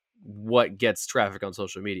like what gets traffic on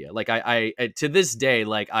social media. Like I to this day,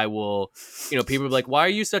 like I will, people are like, why are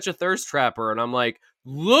you such a thirst trapper? And I'm like,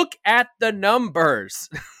 look at the numbers.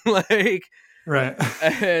 Like, right.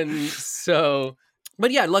 And so,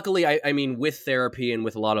 but yeah, luckily I mean, with therapy and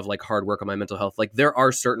with a lot of like hard work on my mental health, like there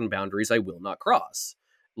are certain boundaries I will not cross.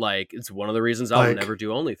 Like it's one of the reasons I'll never do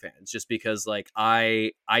OnlyFans, just because like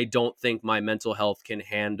I don't think my mental health can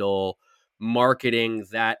handle marketing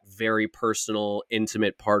that very personal,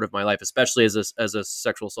 intimate part of my life, especially as a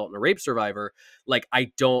sexual assault and a rape survivor. Like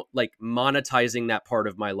I don't like monetizing that part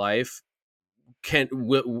of my life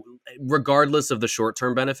regardless of the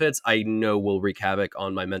short-term benefits, I know will wreak havoc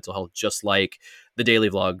on my mental health, just like the daily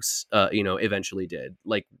vlogs eventually did.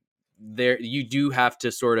 Like there you do have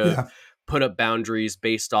to sort of put up boundaries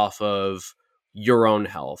based off of your own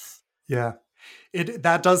health.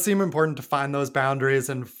 That does seem important to find those boundaries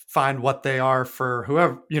and find what they are for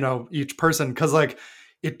whoever, each person. Cause like,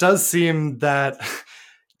 it does seem that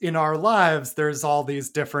in our lives, there's all these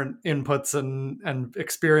different inputs and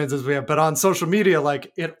experiences we have, but on social media,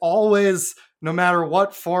 like it always, no matter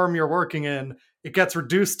what form you're working in, it gets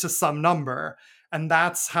reduced to some number. And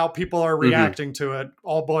that's how people are reacting to it.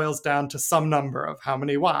 All boils down to some number of how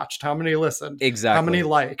many watched, how many listened, how many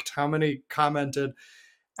liked, how many commented.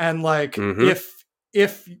 And like,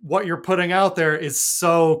 if what you're putting out there is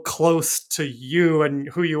so close to you and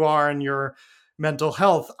who you are and your mental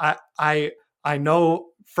health, I know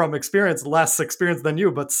from experience, less experience than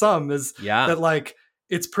you, but some is that like,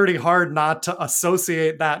 it's pretty hard not to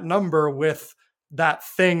associate that number with that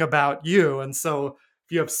thing about you. And so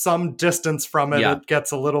if you have some distance from it, it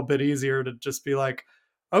gets a little bit easier to just be like,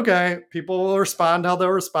 okay, people will respond how they'll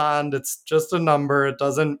respond. It's just a number. It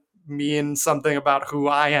doesn't mean something about who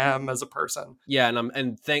I am as a person. Yeah,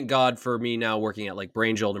 and thank God for me now working at like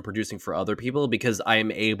BrainJolt and producing for other people, because I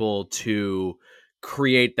am able to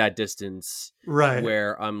create that distance, right?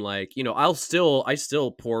 Where I'm like, I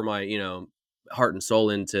still pour my heart and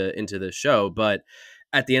soul into this show, but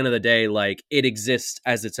at the end of the day, like it exists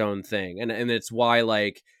as its own thing, and it's why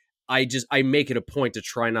like I make it a point to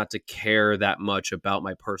try not to care that much about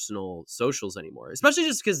my personal socials anymore, especially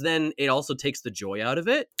just because then it also takes the joy out of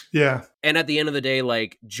it. Yeah. And at the end of the day,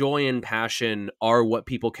 like joy and passion are what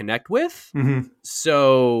people connect with.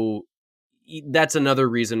 So that's another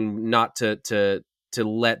reason not to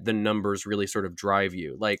let the numbers really sort of drive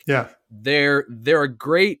you. Like they're a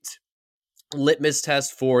great litmus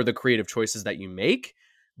test for the creative choices that you make,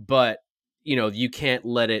 but you can't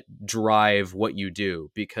let it drive what you do,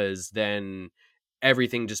 because then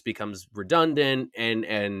everything just becomes redundant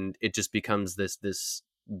and it just becomes this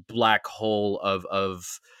black hole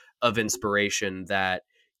of inspiration that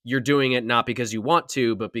you're doing it not because you want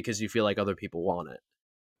to, but because you feel like other people want it.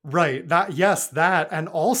 Right. That. And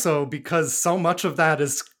also because so much of that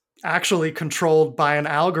is actually controlled by an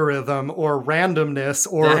algorithm or randomness,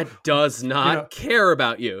 or that does not care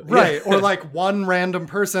about you. Right. Or like one random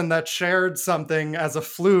person that shared something as a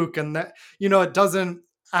fluke, and that, it doesn't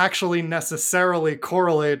actually necessarily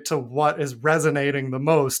correlate to what is resonating the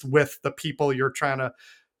most with the people you're trying to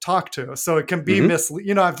talk to. So it can be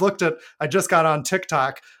I just got on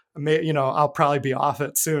TikTok. I'll probably be off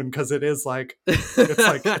it soon, because it is like,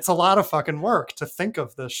 it's a lot of fucking work to think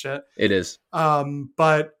of this shit. It is.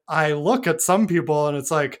 But I look at some people and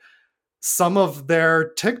it's like, some of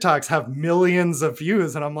their TikToks have millions of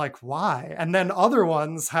views, and I'm like, why? And then other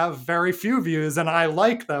ones have very few views, and I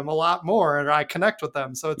like them a lot more and I connect with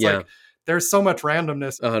them. So it's like, there's so much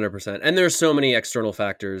randomness. 100%. And there's so many external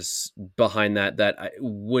factors behind that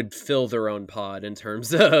would fill their own pod in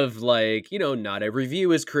terms of like, not every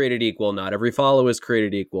view is created equal, not every follow is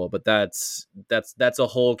created equal, but that's a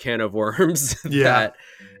whole can of worms that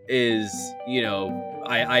is,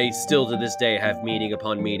 I still to this day have meeting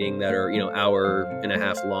upon meeting that are, hour and a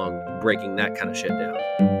half long, breaking that kind of shit down.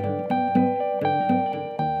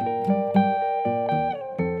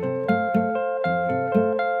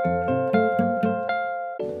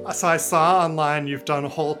 So I saw online you've done a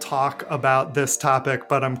whole talk about this topic,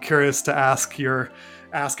 but I'm curious to ask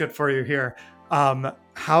it for you here.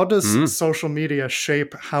 How does social media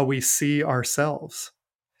shape how we see ourselves?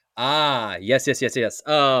 Yes.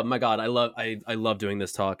 Oh my God, I love doing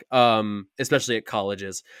this talk, especially at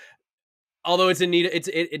colleges. Although it's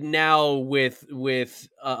it now with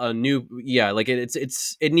a new, like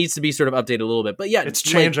it needs to be sort of updated a little bit, but yeah, it's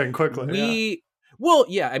changing quickly. Well,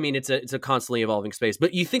 yeah, I mean, it's a constantly evolving space,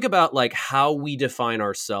 but you think about like how we define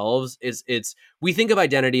ourselves we think of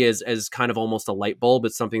identity as kind of almost a light bulb.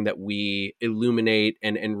 It's something that we illuminate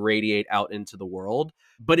and radiate out into the world.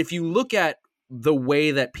 But if you look at the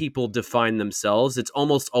way that people define themselves, it's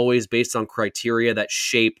almost always based on criteria that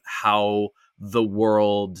shape how the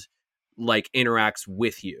world like interacts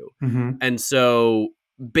with you. Mm-hmm. And so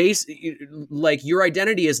like your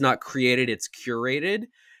identity is not created, it's curated.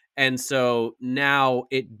 And so now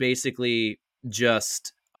it basically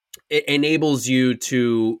just it enables you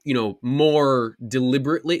to, more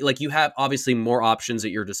deliberately, like you have obviously more options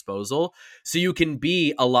at your disposal. So you can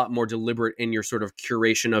be a lot more deliberate in your sort of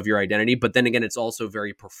curation of your identity. But then again, it's also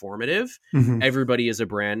very performative. Mm-hmm. Everybody is a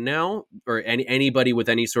brand now, or anybody with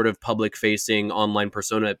any sort of public facing online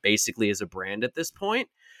persona basically is a brand at this point.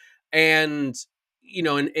 And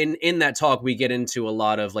in that talk, we get into a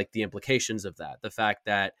lot of like the implications of that. The fact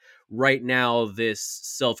that right now this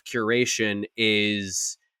self-curation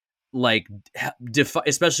is like,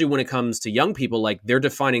 especially when it comes to young people, like they're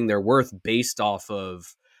defining their worth based off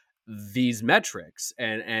of these metrics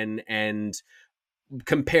and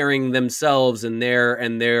comparing themselves and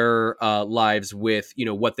their lives with,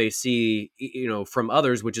 what they see, from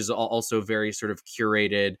others, which is also very sort of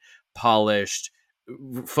curated, polished,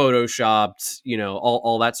 photoshopped,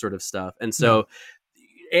 all that sort of stuff. And so,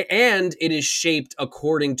 and it is shaped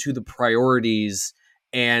according to the priorities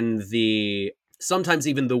and sometimes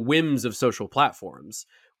even the whims of social platforms,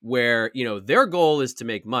 where, their goal is to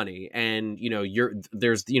make money. And,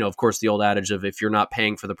 there's, of course, the old adage of if you're not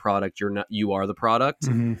paying for the product, you are the product.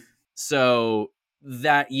 Mm-hmm. So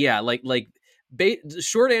that, the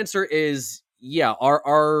short answer is,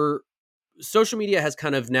 our social media has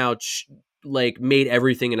kind of now made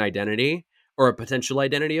everything an identity or a potential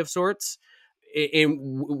identity of sorts.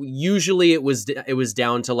 Usually it was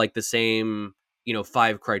down to like the same,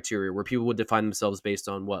 5 criteria where people would define themselves based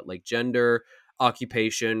on what, like gender,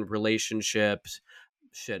 occupation, relationships.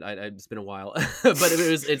 Shit, it's been a while, but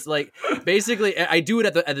it's like basically I do it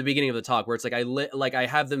at the beginning of the talk where it's like I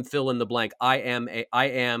have them fill in the blank. I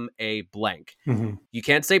am a blank. Mm-hmm. You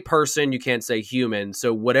can't say person, you can't say human.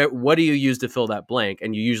 So what do you use to fill that blank?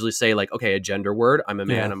 And you usually say like, okay, a gender word. I'm a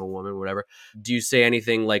man, I'm a woman, whatever. Do you say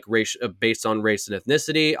anything like race based on race and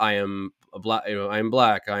ethnicity? I am black, I am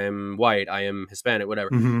black, I am white, I am Hispanic, whatever.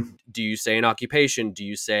 Mm-hmm. Do you say an occupation? Do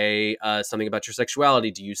you say something about your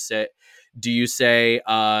sexuality? Do you say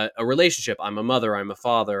a relationship? I'm a mother, I'm a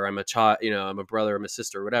father, I'm a child, I'm a brother, I'm a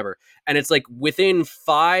sister, whatever. And it's like within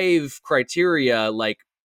 5 criteria, like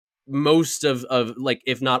most of like,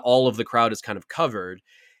 if not all of the crowd is kind of covered,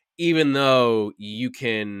 even though you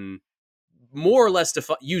can more or less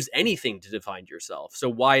use anything to define yourself. So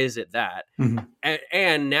why is it that? Mm-hmm.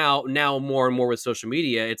 And now more and more with social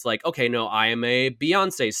media, it's like, okay, no, I am a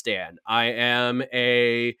Beyonce stan. I am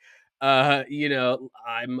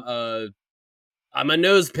I'm a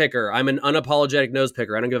nose picker. I'm an unapologetic nose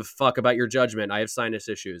picker. I don't give a fuck about your judgment. I have sinus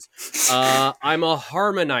issues. I'm a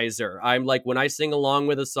harmonizer. I'm like, when I sing along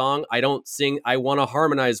with a song, I don't sing. I want to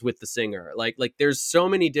harmonize with the singer. Like there's so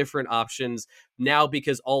many different options now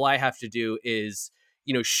because all I have to do is,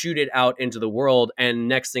 shoot it out into the world. And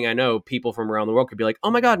next thing I know, people from around the world could be like,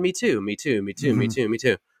 oh my God, me too, me too, me too, mm-hmm. me too, me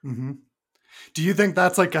too. Mm-hmm. Do you think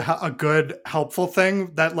that's like a good, helpful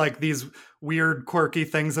thing that like these weird, quirky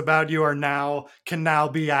things about you can now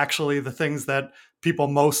be actually the things that people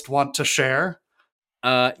most want to share?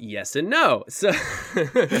 Yes and no. So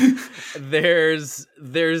there's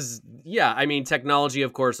I mean, technology,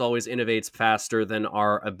 of course, always innovates faster than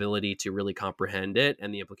our ability to really comprehend it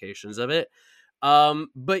and the implications of it.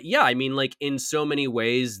 But yeah, I mean, like in so many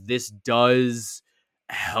ways, this does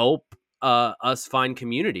help us find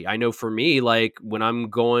community. I know for me, like when I'm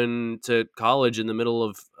going to college in the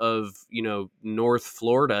middle of North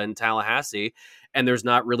Florida in Tallahassee, and there's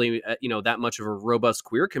not really that much of a robust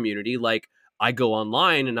queer community, like I go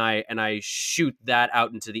online and I shoot that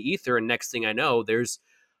out into the ether, and next thing I know, there's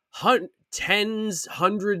tens,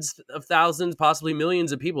 hundreds of thousands, possibly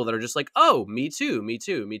millions of people that are just like, oh, me too, me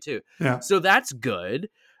too, me too. Yeah. So that's good.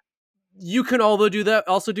 You can also do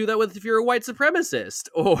that with if you're a white supremacist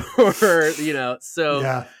or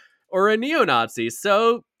or a neo-Nazi.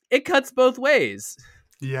 So it cuts both ways.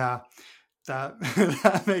 Yeah,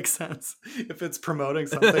 that makes sense if it's promoting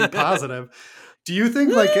something positive. Do you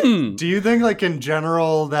think like in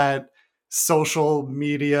general that social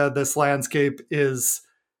media, this landscape is,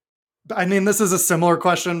 I mean, this is a similar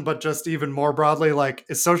question, but just even more broadly, like,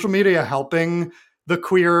 is social media helping the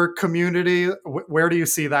queer community? Where do you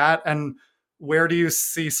see that? And where do you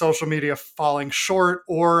see social media falling short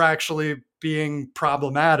or actually being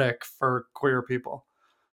problematic for queer people?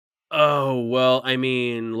 Oh, well, I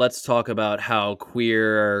mean, let's talk about how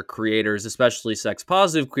queer creators, especially sex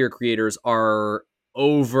positive queer creators, are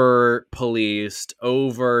over policed,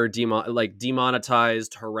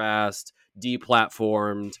 demonetized, harassed,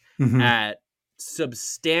 deplatformed Mm-hmm. at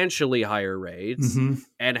substantially higher rates, Mm-hmm.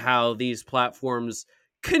 and how these platforms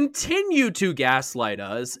continue to gaslight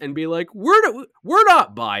us and be like, we're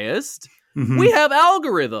not biased. Mm-hmm. We have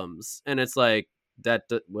algorithms. And it's like that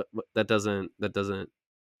doesn't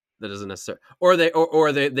necessarily,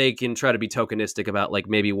 or they can try to be tokenistic about like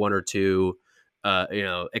maybe one or two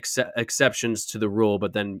exceptions to the rule,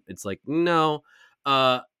 but then it's like, no.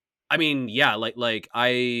 I mean, yeah, like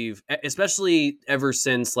I've, especially ever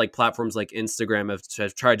since like platforms like Instagram have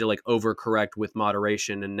tried to like overcorrect with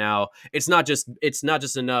moderation, and now it's not just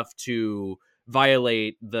enough to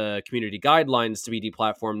violate the community guidelines to be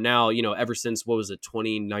deplatformed. Now, ever since, what was it,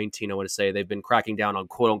 2019, I want to say, they've been cracking down on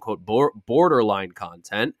quote unquote borderline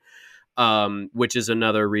content, which is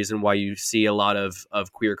another reason why you see a lot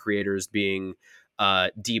of queer creators being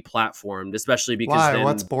deplatformed, especially because Why?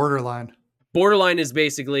 What's borderline? Borderline is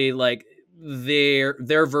basically like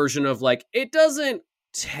their version of like, it doesn't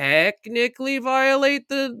technically violate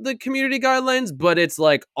the community guidelines, but it's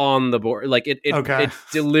like on the board, like it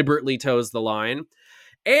deliberately toes the line.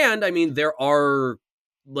 And I mean, there are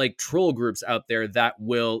like troll groups out there that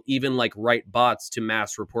will even like write bots to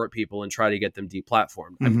mass report people and try to get them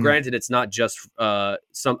deplatformed. Mm-hmm. Granted, it's not just a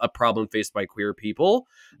problem faced by queer people,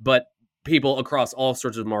 but people across all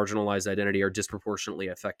sorts of marginalized identity are disproportionately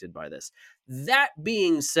affected by this. That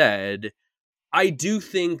being said, I do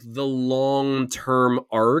think the long-term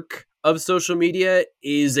arc of social media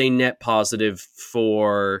is a net positive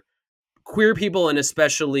for queer people, and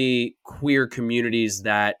especially queer communities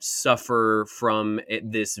that suffer from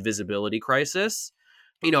this visibility crisis.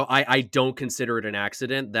 I don't consider it an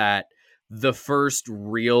accident that the first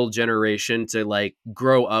real generation to like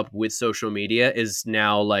grow up with social media is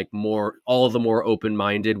now like all the more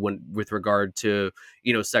open-minded with regard to,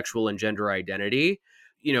 sexual and gender identity.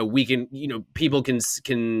 We can, people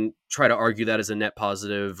can try to argue that as a net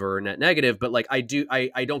positive or a net negative, but like I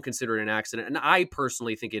don't consider it an accident. And I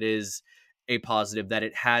personally think it is a positive that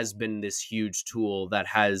it has been this huge tool that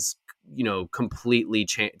has, completely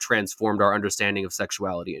transformed our understanding of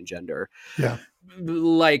sexuality and gender. Yeah.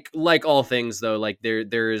 Like all things though, like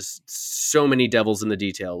there's so many devils in the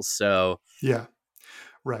details. So yeah,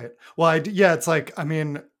 right. Well, it's like, I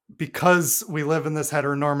mean, because we live in this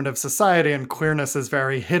heteronormative society and queerness is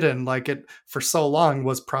very hidden, like it for so long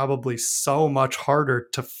was probably so much harder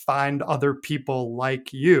to find other people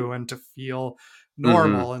like you and to feel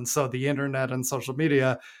normal. Mm-hmm. And so the internet and social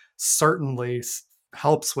media certainly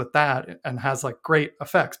helps with that and has like great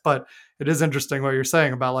effects. But it is interesting what you're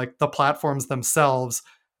saying about like the platforms themselves.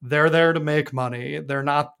 They're there to make money. They're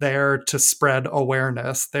not there to spread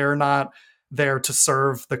awareness. They're not there to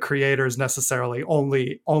serve the creators necessarily,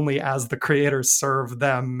 only as the creators serve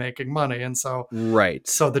them making money. And so right.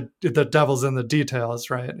 So the devil's in the details,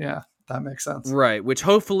 right? Yeah, that makes sense. Right, which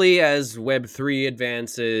hopefully as Web3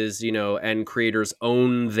 advances, and creators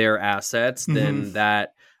own their assets, mm-hmm. then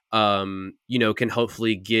that can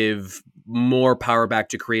hopefully give more power back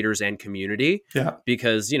to creators and community. Yeah.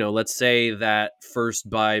 Because, let's say that first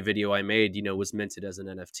buy video I made, was minted as an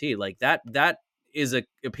NFT. Like that is a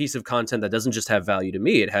piece of content that doesn't just have value to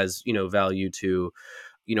me. It has, value to,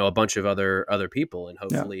 a bunch of other people. And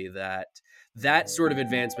hopefully that sort of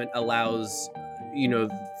advancement allows,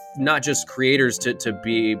 not just creators to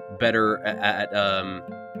be better at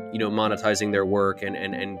monetizing their work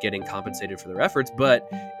and getting compensated for their efforts, but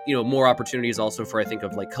more opportunities also for, I think,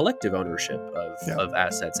 of like collective ownership of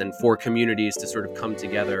assets, and for communities to sort of come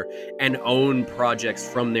together and own projects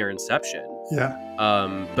from their inception.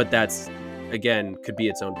 But that's, again, could be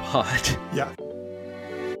its own pod.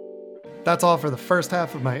 That's all for the first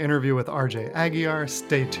half of my interview with RJ Aguiar.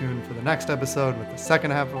 Stay tuned for the next episode with the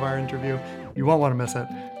second half of our interview. You won't want to miss it.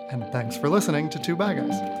 And thanks for listening to Two Bad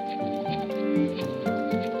Guys.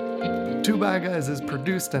 Two Bad Guys is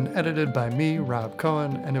produced and edited by me, Rob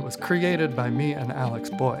Cohen, and it was created by me and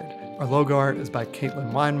Alex Boyd. Our logo art is by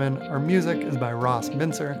Caitlin Weinman. Our music is by Ross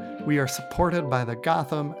Mincer. We are supported by the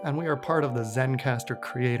Gotham, and we are part of the Zencastr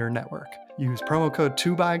Creator Network. Use promo code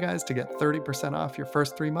 2BYGUYS to get 30% off your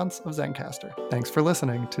first 3 months of Zencastr. Thanks for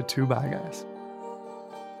listening to Two Bad Guys.